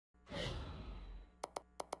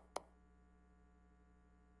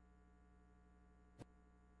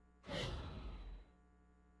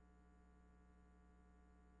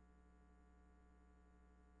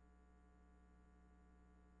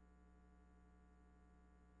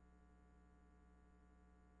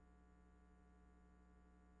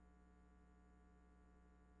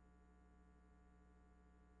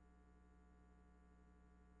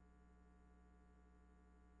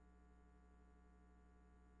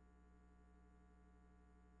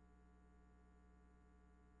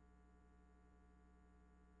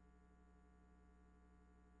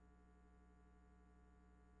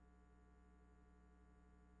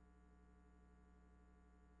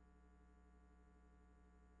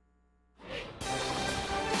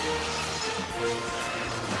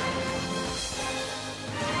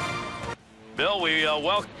Bill, we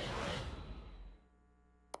welcome.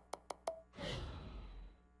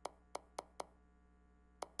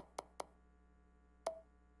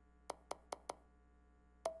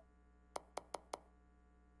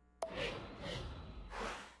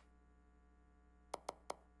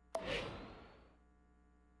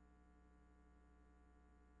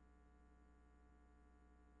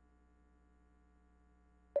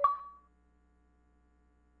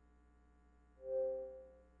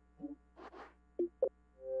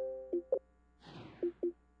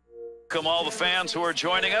 Welcome all the fans who are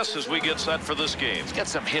joining us as we get set for this game. Let's get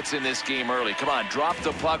some hits in this game early. Come on, drop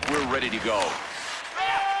the puck. We're ready to go.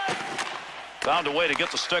 Found a way to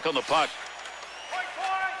get the stick on the puck.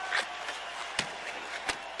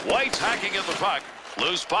 White's hacking at the puck.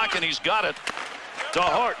 Loose puck, and he's got it. To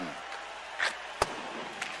Hutton.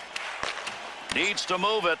 Needs to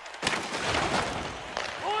move it.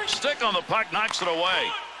 Stick on the puck, knocks it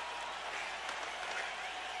away.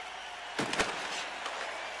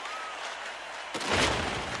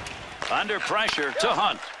 Under pressure to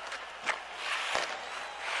Hunt.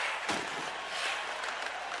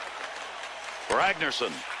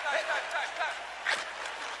 Ragnarsson.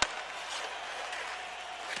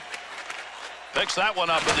 Picks that one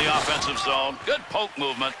up in the offensive zone. Good poke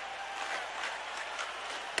movement.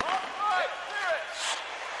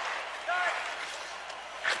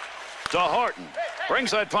 To Hutton.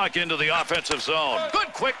 Brings that puck into the offensive zone.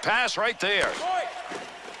 Good quick pass right there.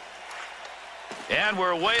 And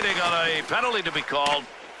we're waiting on a penalty to be called.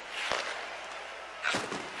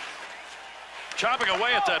 Chopping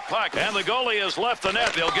away at that puck, and the goalie has left the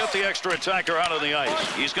net. They'll get the extra attacker out of the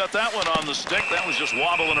ice. He's got that one on the stick. That was just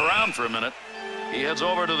wobbling around for a minute. He heads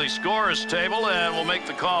over to the scorer's table and will make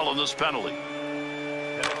the call on this penalty.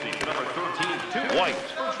 Penalty number 13, White.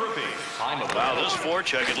 Wow, this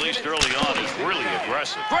forecheck, at least early on, is really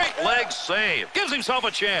aggressive. Great leg save. Gives himself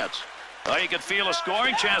a chance. You could feel a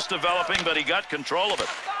scoring chance developing, but he got control of it.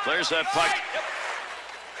 Clears that puck.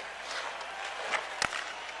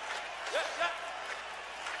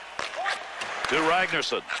 To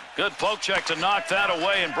Ragnarsson. Good poke check to knock that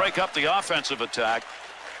away and break up the offensive attack.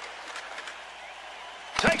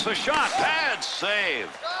 Takes a shot. Bad save.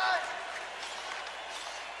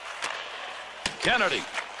 Kennedy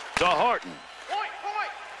to Hutton.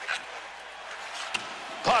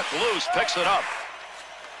 Puck loose. Picks it up.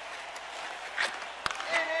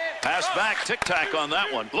 Pass back, tic-tac on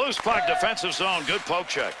that one. Loose puck, defensive zone. Good poke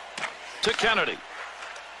check. To Kennedy.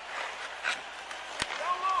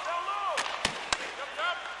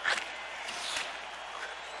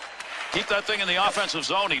 Keep that thing in the offensive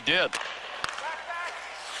zone. He did.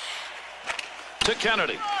 To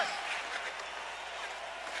Kennedy.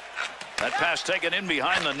 That pass taken in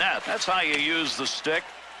behind the net. That's how you use the stick.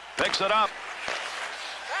 Picks it up.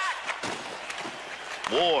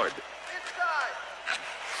 Ward.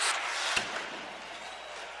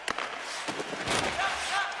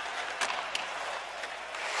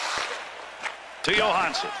 To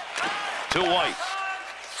Johansson. To White.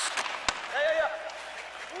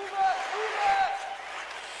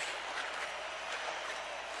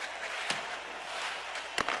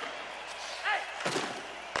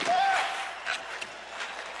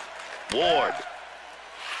 Ward.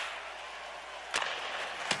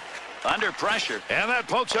 Under pressure. And that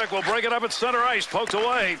poke check will break it up at center ice. Poked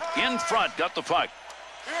away. In front. Got the puck.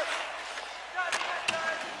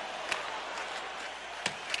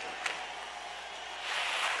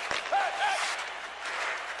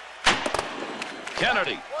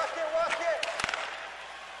 Kennedy.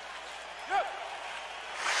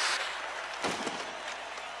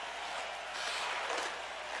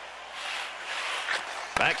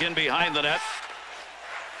 Back in behind the net.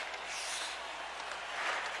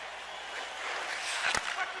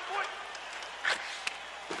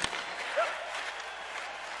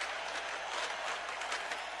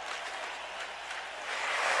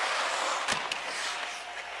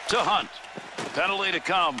 To Hunt. Penalty to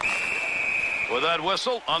come. With that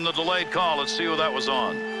whistle on the delayed call, let's see who that was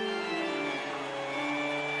on.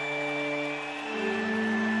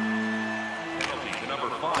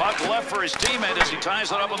 Puck left for his teammate as he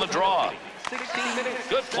ties it up on the draw.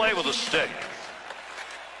 Good play with the stick.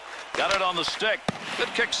 Got it on the stick. Good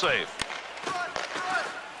kick save.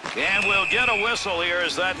 And we'll get a whistle here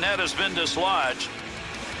as that net has been dislodged.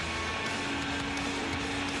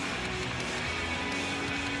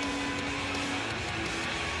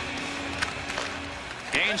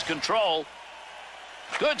 Gains control.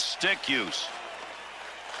 Good stick use.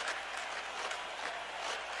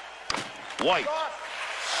 White.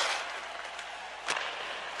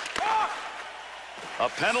 A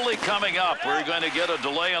penalty coming up. We're going to get a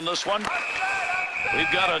delay on this one.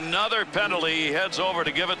 We've got another penalty. He heads over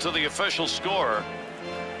to give it to the official scorer.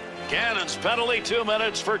 Gannon's penalty, 2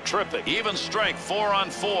 minutes for tripping. Even strength,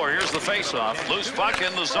 4-on-4. Here's the faceoff. Loose puck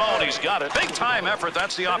in the zone. He's got it. Big time effort.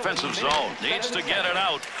 That's the offensive zone. Needs to get it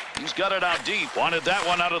out. He's got it out deep. Wanted that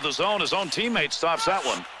one out of the zone. His own teammate stops that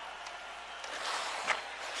one.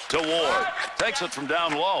 To Ward. Takes it from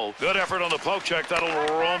down low. Good effort on the poke check.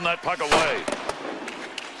 That'll roam that puck away.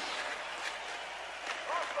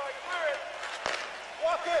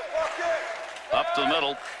 Up the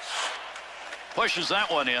middle. Pushes that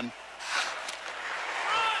one in.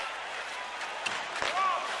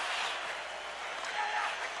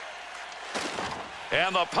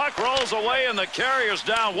 And the puck rolls away and the carrier's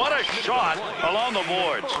down. What a shot along the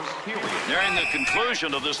boards. Nearing the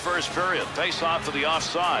conclusion of this first period. Face off to the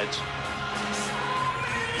offsides.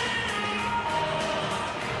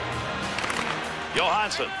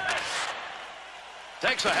 Johansson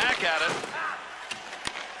takes a hack at it.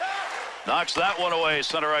 Knocks that one away.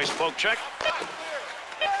 Center ice poke check.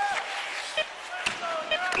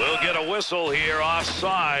 We'll get a whistle here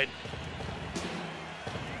offside.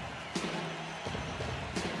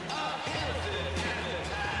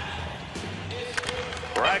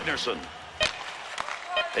 Ragnarsson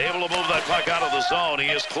able to move that puck out of the zone. He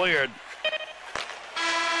is cleared.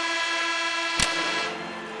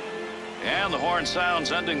 And the horn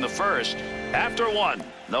sounds ending the first. After one,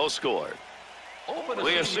 no score.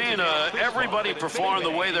 We have seen everybody perform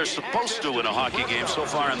the way they're supposed to in a hockey game so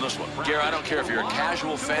far in this one. Gary, I don't care if you're a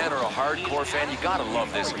casual fan or a hardcore fan, you gotta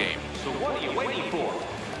love this game. So what are you waiting for?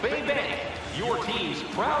 Bay Bank, your team's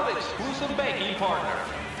proud exclusive banking partner.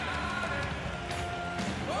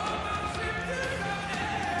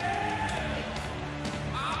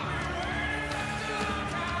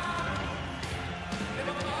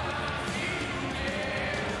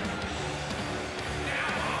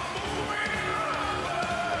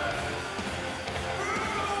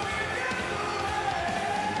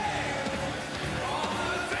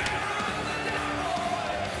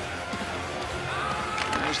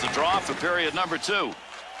 The draw for period number 2.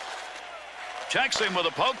 Checks him with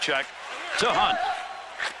a poke check to Hunt.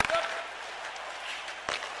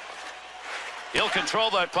 He'll control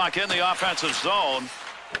that puck in the offensive zone.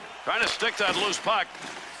 Trying to stick that loose puck.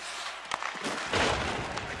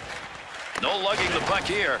 No lugging the puck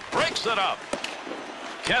here. Breaks it up.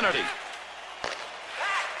 Kennedy.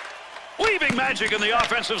 Weaving magic in the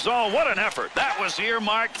offensive zone. What an effort. That was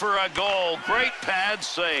earmarked for a goal. Great pad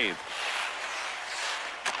save.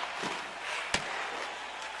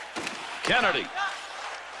 Kennedy.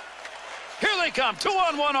 Here they come.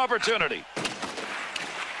 2-on-1 opportunity.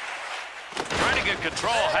 Trying to get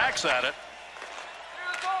control. Hacks at it.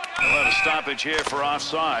 We'll have a stoppage here for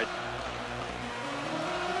offside.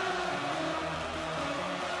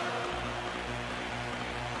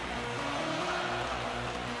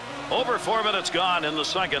 Over 4 minutes gone in the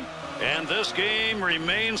second. And this game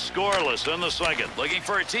remains scoreless in the second. Looking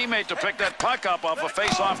for a teammate to pick that puck up off a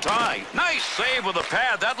face-off tie. Nice save with a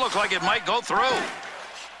pad. That looked like it might go through.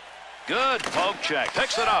 Good poke check.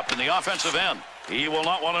 Picks it up in the offensive end. He will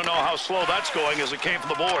not want to know how slow that's going as it came from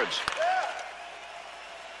the boards.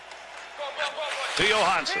 To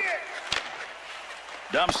Johansson.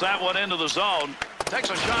 Dumps that one into the zone. Takes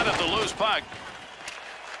a shot at the loose puck.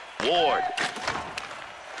 Ward.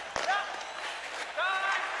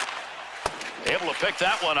 Able to pick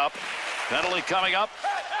that one up. Penalty coming up.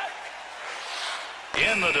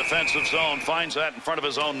 In the defensive zone. Finds that in front of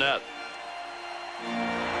his own net.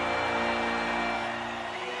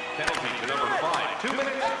 Penalty to number 5. 2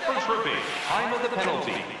 minutes for tripping. Time of the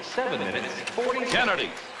penalty, 7 minutes, 40 seconds. Kennedy.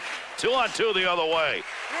 2-on-2 the other way.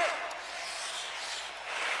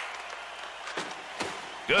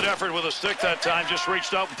 Good effort with a stick that time. Just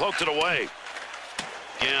reached out and poked it away.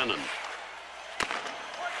 Gannon.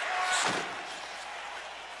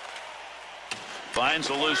 Finds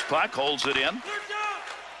a loose puck, holds it in.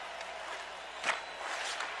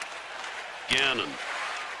 Gannon.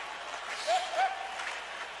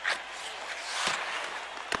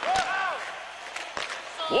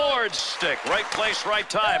 Ward's stick, right place, right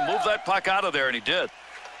time. Move that puck out of there, and he did.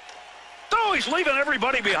 Oh, he's leaving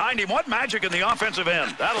everybody behind him. What magic in the offensive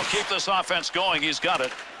end. That'll keep this offense going. He's got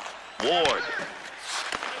it. Ward.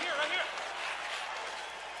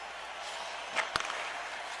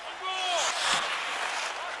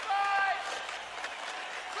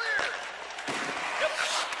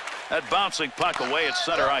 That bouncing puck away at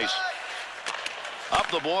center ice. Up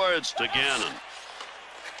the boards to Gannon.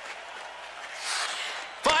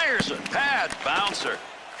 Fires it. Pad. Bouncer.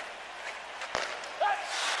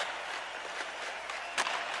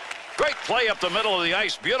 play up the middle of the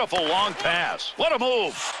ice. Beautiful long pass. What a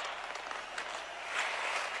move.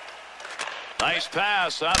 Nice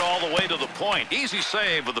pass. That all the way to the point. Easy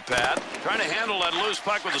save with the pad. Trying to handle that loose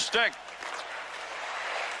puck with the stick.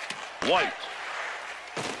 White.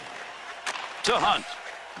 To Hunt.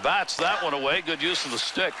 Bats that one away. Good use of the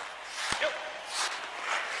stick.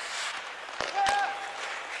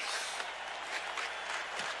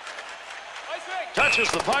 Touches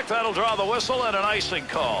the puck. That'll draw the whistle and an icing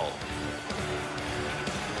call.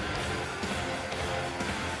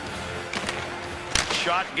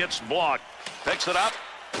 Shot gets blocked. Picks it up.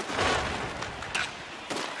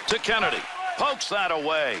 To Kennedy. Pokes that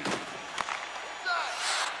away.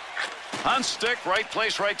 On stick, right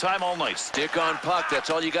place, right time all night. Stick on puck. That's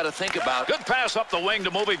all you got to think about. Good pass up the wing to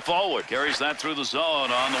moving forward. Carries that through the zone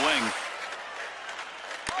on the wing.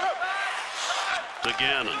 To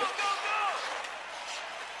Gannon.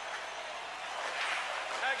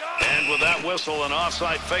 And with that whistle, an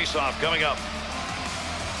offside faceoff coming up.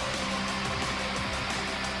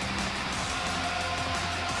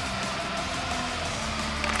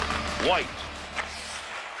 White.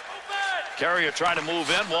 Carrier trying to move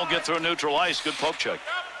in. Won't get through neutral ice. Good poke check.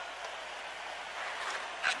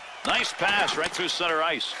 Nice pass right through center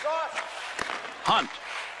ice. Hunt.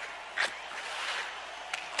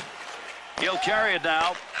 He'll carry it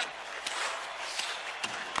now.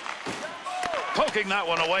 Poking that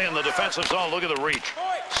one away in the defensive zone. Look at the reach.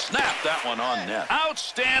 Snap that one on net.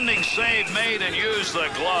 Outstanding save made and used the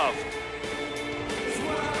glove.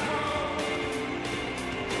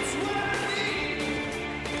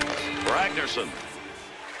 Ragnarsson.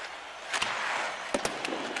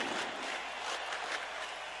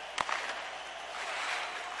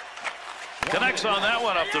 Connects on that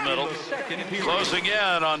one up the middle. Closing in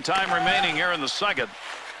on time remaining here in the second.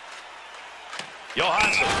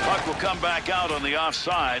 Johansson. Puck will come back out on the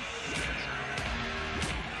offside.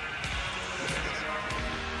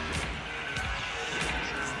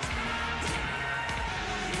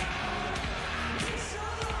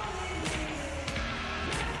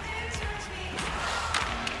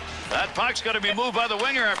 That puck's going to be moved by the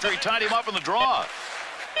winger after he tied him up in the draw.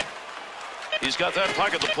 He's got that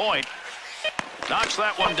puck at the point. Knocks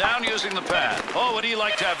that one down using the pad. Oh, would he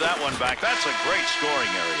like to have that one back? That's a great scoring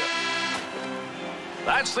area.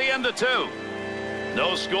 That's the end of two.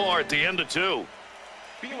 No score at the end of two.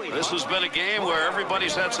 This has been a game where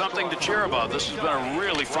everybody's had something to cheer about. This has been a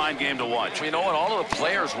really fine game to watch. You know what? All of the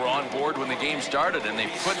players were on board when the game started, and they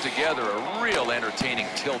put together a real entertaining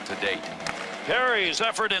tilt to date. Perry's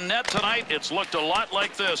effort in net tonight, it's looked a lot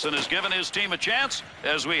like this and has given his team a chance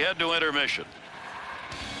as we head to intermission.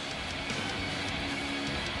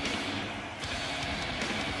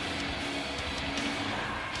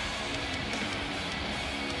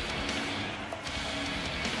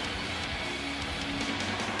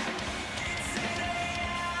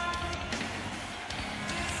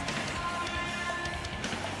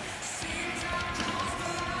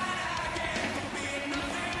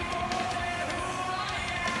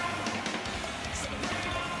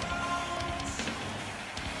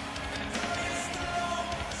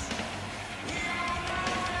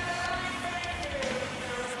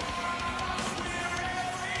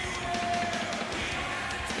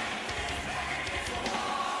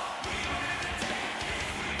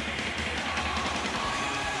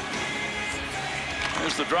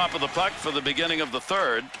 Here's the drop of the puck for the beginning of the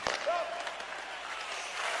third.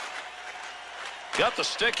 Got the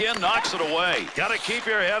stick in, knocks it away. Got to keep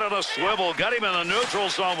your head on a swivel. Got him in the neutral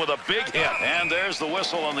zone with a big hit. And there's the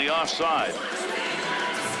whistle on the offside.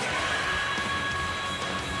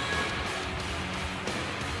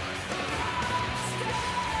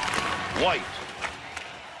 White.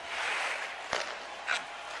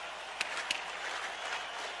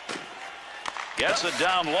 Gets it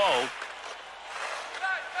down low.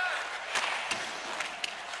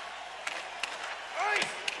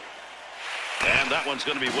 And that one's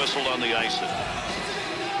going to be whistled on the icing.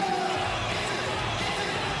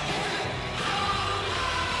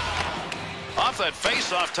 Off that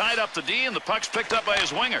face-off, tied up the D, and the puck's picked up by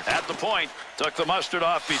his winger. At the point, took the mustard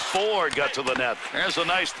off before it got to the net. There's a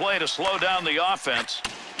nice play to slow down the offense.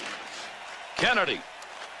 Kennedy.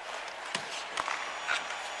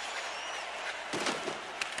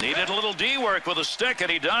 Needed a little D work with a stick,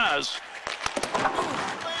 and he does.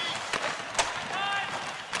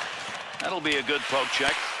 That'll be a good poke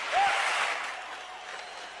check.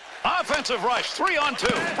 Off Offensive rush,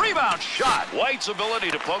 3-on-2, rebound shot. White's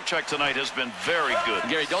ability to poke check tonight has been very good.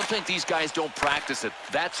 Gary, don't think these guys don't practice it.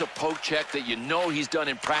 That's a poke check that you know he's done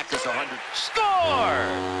in practice 100. Score!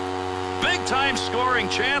 Big time scoring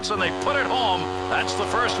chance, and they put it home. That's the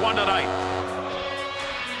first one tonight.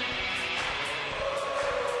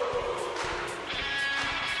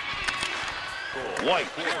 White.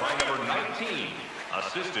 By number 19.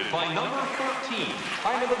 Assisted by number 13.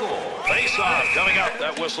 Time of the goal. Face off coming up.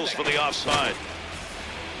 That whistles for the offside.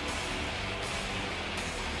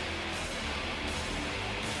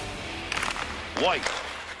 White.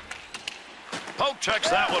 Poke checks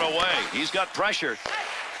that one away. He's got pressure.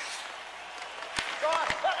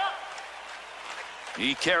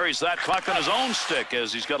 He carries that puck on his own stick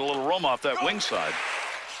as he's got a little room off that wing side.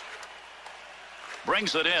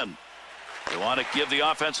 Brings it in. They want to give the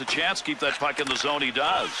offense a chance, keep that puck in the zone. He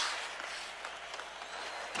does.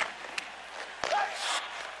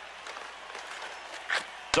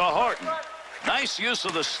 To Hutton. Nice use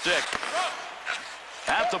of the stick.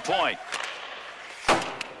 At the point.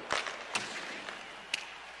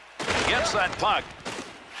 Gets that puck.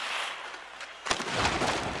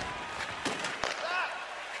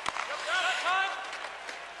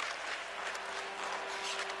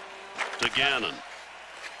 To Gannon.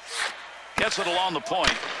 Gets it along the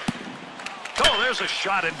point. Oh, there's a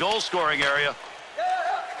shot in goal scoring area.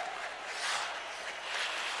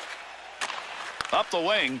 Up the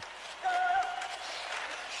wing.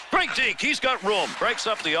 Great deke. He's got room. Breaks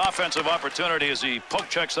up the offensive opportunity as he poke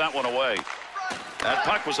checks that one away. That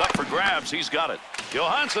puck was up for grabs. He's got it.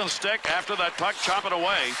 Johansson's stick after that puck. Chop it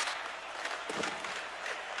away.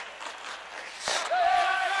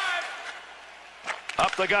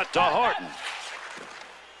 Up the gut to Hutton.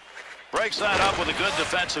 Breaks that up with a good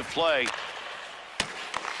defensive play.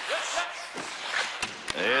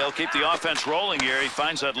 He'll keep the offense rolling here. He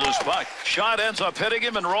finds that loose puck. Shot ends up hitting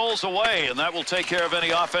him and rolls away, and that will take care of any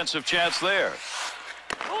offensive chance there.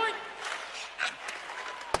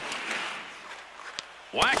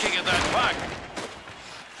 Whacking at that puck.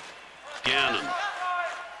 Gannon.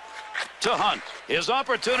 To Hunt. His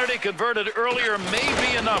opportunity converted earlier may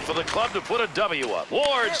be enough for the club to put a W up.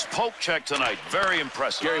 Ward's poke check tonight. Very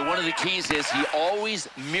impressive. Gary, one of the keys is he always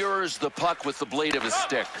mirrors the puck with the blade of his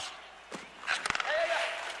stick.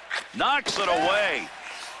 Knocks it away.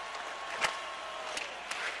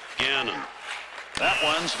 Gannon. That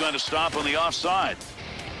one's going to stop on the offside.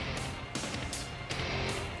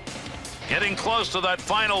 Getting close to that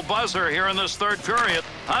final buzzer here in this third period.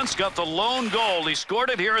 Hunt's got the lone goal. He scored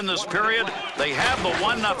it here in this period. They have the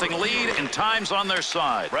 1-0 lead, and time's on their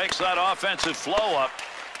side. Breaks that offensive flow up.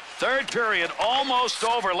 Third period almost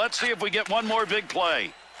over. Let's see if we get one more big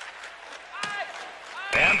play.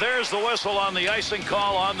 And there's the whistle on the icing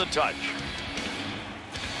call on the touch.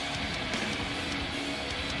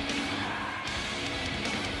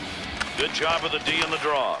 Good job of the D in the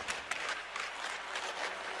draw.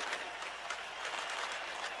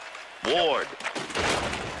 Ward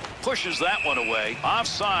pushes that one away.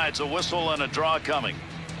 Offsides, a whistle and a draw coming.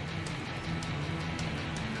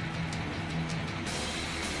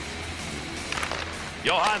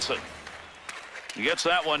 Johansson. He gets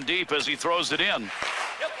that one deep as he throws it in.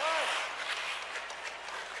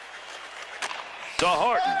 To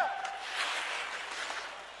Hutton.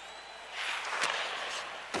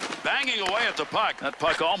 Banging away at the puck. That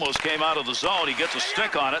puck almost came out of the zone. He gets a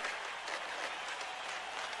stick on it.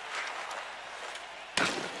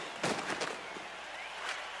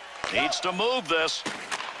 Needs to move this.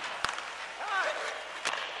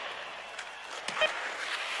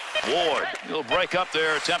 Ward. He'll break up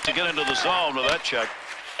there, attempt to get into the zone with that check.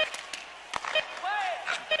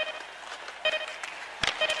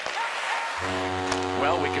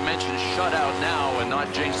 Well, we can mention shutout now and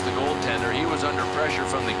not jinx the goaltender. He was under pressure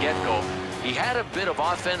from the get-go. He had a bit of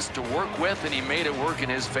offense to work with, and he made it work in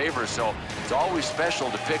his favor. So it's always special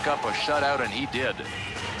to pick up a shutout, and he did.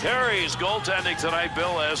 Terry's goaltending tonight,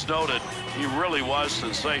 Bill, as noted, he really was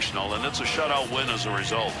sensational, and it's a shutout win as a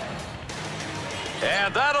result.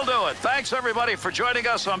 And that'll do it. Thanks, everybody, for joining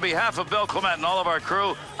us. On behalf of Bill Clement and all of our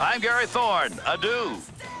crew, I'm Gary Thorne. Adieu.